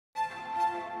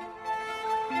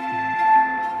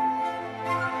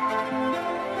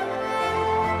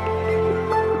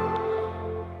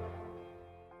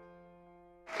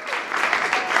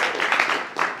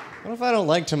if I don't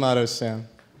like tomatoes, Sam.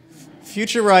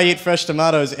 Future where I eat fresh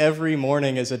tomatoes every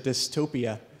morning is a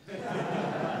dystopia.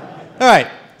 All right,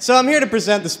 so I'm here to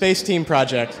present the Space Team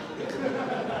project.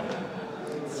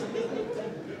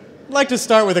 I'd like to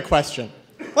start with a question.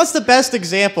 What's the best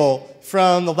example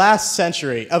from the last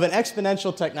century of an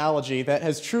exponential technology that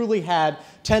has truly had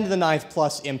 10 to the 9th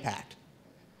plus impact?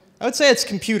 I would say it's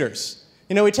computers.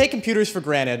 You know, we take computers for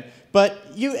granted,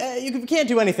 but you can't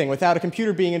do anything without a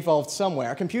computer being involved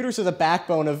somewhere. Computers are the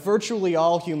backbone of virtually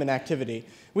all human activity.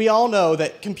 We all know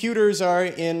that computers are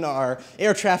in our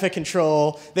air traffic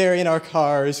control, they're in our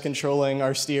cars controlling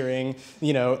our steering.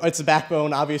 You know, it's the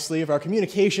backbone, obviously, of our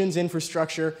communications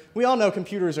infrastructure. We all know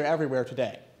computers are everywhere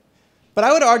today. But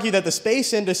I would argue that the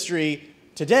space industry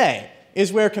today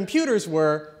is where computers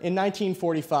were in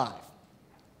 1945.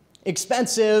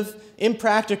 Expensive,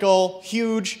 impractical,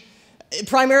 huge,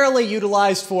 primarily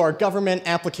utilized for government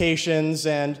applications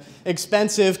and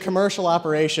expensive commercial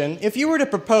operation. If you were to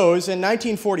propose in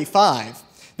 1945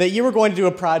 that you were going to do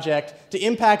a project to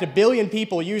impact 1 billion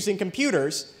people using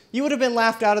computers, you would have been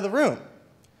laughed out of the room.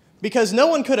 Because no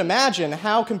one could imagine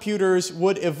how computers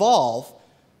would evolve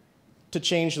to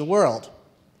change the world.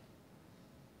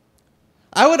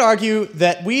 I would argue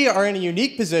that we are in a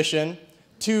unique position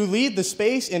to lead the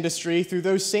space industry through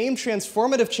those same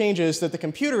transformative changes that the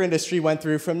computer industry went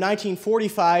through from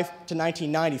 1945 to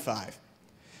 1995.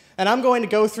 And I'm going to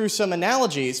go through some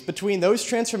analogies between those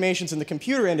transformations in the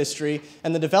computer industry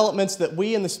and the developments that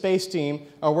we in the space team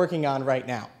are working on right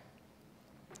now.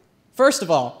 First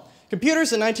of all,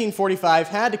 computers in 1945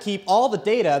 had to keep all the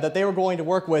data that they were going to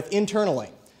work with internally,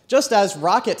 just as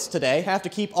rockets today have to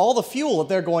keep all the fuel that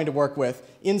they're going to work with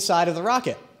inside of the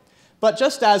rocket. But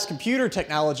just as computer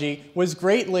technology was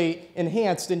greatly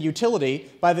enhanced in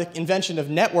utility by the invention of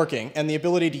networking and the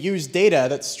ability to use data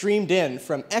that's streamed in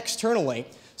from externally,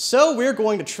 so we're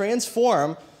going to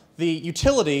transform the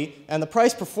utility and the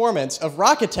price performance of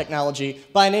rocket technology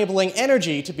by enabling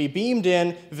energy to be beamed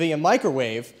in via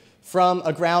microwave from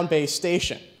a ground-based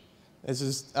station. This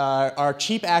is our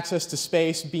cheap access to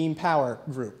space beam power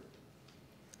group.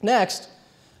 Next,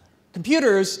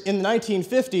 computers in the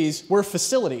 1950s were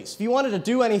facilities. If you wanted to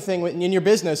do anything in your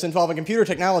business involving computer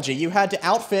technology, you had to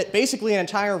outfit basically an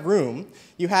entire room.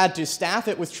 You had to staff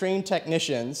it with trained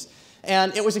technicians.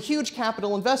 And it was a huge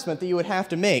capital investment that you would have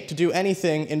to make to do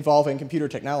anything involving computer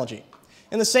technology.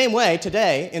 In the same way,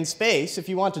 today, in space, if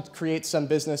you want to create some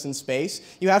business in space,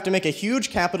 you have to make a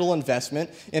huge capital investment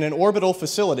in an orbital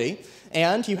facility,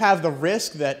 and you have the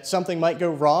risk that something might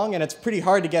go wrong, and it's pretty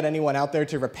hard to get anyone out there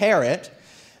to repair it.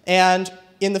 And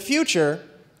in the future,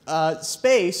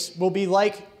 space will be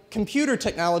like computer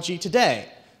technology today,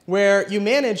 where you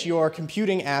manage your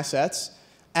computing assets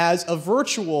as a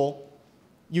virtual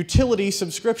utility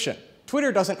subscription.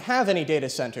 Twitter doesn't have any data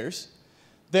centers.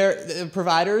 Their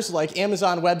providers like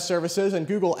Amazon Web Services and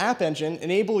Google App Engine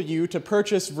enable you to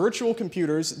purchase virtual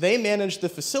computers. They manage the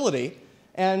facility,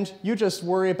 and you just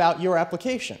worry about your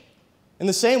application. In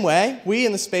the same way, we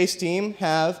in the space team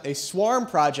have a swarm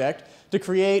project to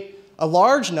create a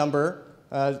large number,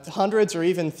 hundreds or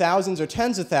even thousands or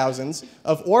tens of thousands,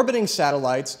 of orbiting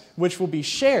satellites which will be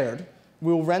shared.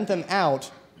 We will rent them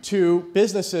out to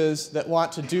businesses that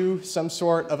want to do some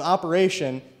sort of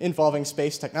operation involving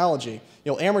space technology.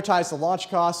 You'll amortize the launch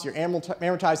costs, you'll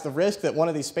amortize the risk that one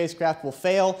of these spacecraft will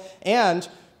fail, and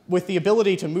with the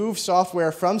ability to move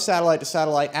software from satellite to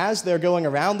satellite as they're going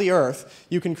around the Earth,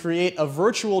 you can create a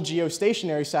virtual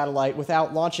geostationary satellite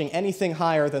without launching anything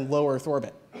higher than low Earth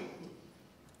orbit.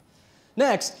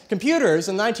 Next, computers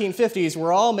in the 1950s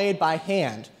were all made by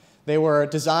hand. They were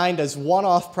designed as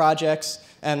one-off projects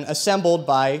and assembled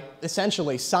by,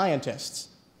 essentially, scientists.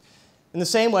 In the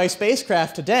same way,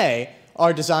 spacecraft today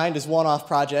are designed as one-off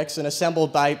projects and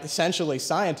assembled by, essentially,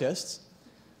 scientists.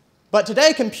 But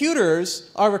today,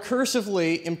 computers are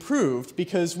recursively improved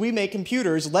because we make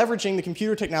computers leveraging the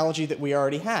computer technology that we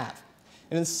already have.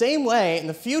 And in the same way, in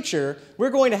the future,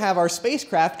 we're going to have our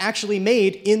spacecraft actually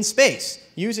made in space,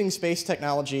 using space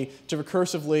technology to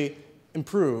recursively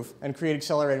improve and create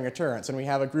accelerating returns. And we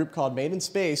have a group called Made in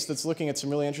Space that's looking at some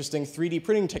really interesting 3D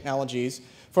printing technologies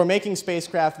for making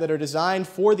spacecraft that are designed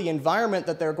for the environment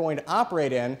that they're going to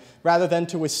operate in, rather than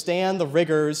to withstand the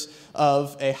rigors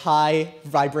of a high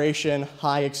vibration,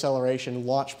 high acceleration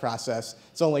launch process.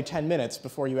 It's only 10 minutes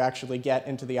before you actually get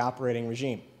into the operating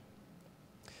regime.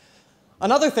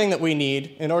 Another thing that we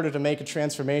need in order to make a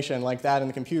transformation like that in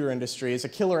the computer industry is a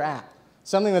killer app.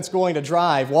 Something that's going to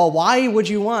drive, well, why would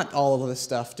you want all of this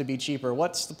stuff to be cheaper?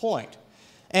 What's the point?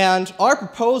 And our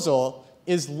proposal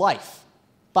is life,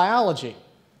 biology.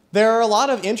 There are a lot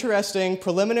of interesting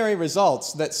preliminary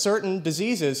results that certain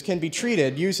diseases can be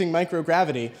treated using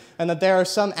microgravity, and that there are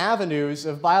some avenues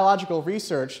of biological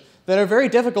research that are very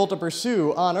difficult to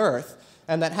pursue on Earth,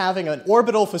 and that having an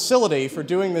orbital facility for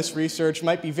doing this research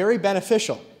might be very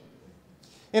beneficial.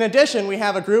 In addition, we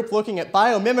have a group looking at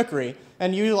biomimicry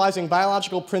and utilizing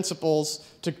biological principles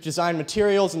to design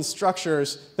materials and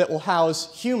structures that will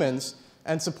house humans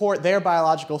and support their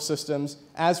biological systems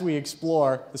as we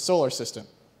explore the solar system.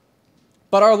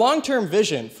 But our long-term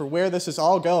vision for where this is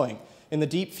all going in the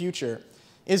deep future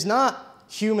is not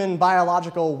human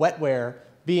biological wetware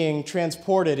being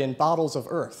transported in bottles of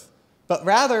Earth, but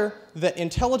rather that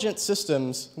intelligent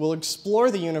systems will explore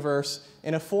the universe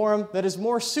in a form that is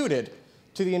more suited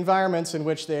to the environments in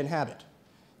which they inhabit.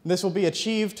 This will be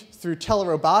achieved through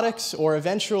telerobotics, or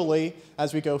eventually,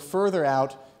 as we go further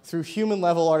out, through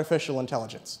human-level artificial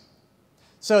intelligence.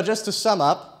 So just to sum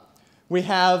up, we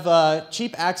have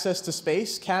cheap access to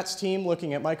space, CAT's team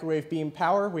looking at microwave beam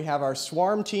power. We have our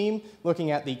Swarm team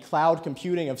looking at the cloud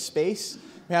computing of space.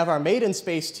 We have our Made in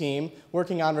Space team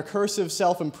working on recursive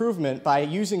self-improvement by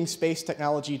using space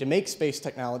technology to make space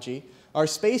technology. Our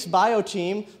Space Bio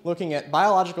team looking at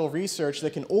biological research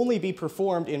that can only be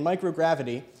performed in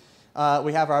microgravity.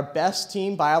 We have our BEST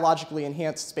team, Biologically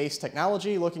Enhanced Space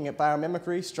Technology, looking at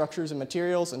biomimicry, structures and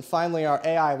materials. And finally, our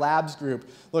AI Labs group,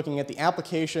 looking at the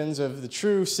applications of the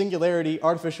true singularity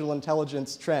artificial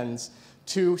intelligence trends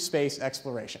to space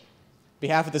exploration. On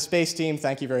behalf of the space team,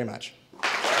 thank you very much.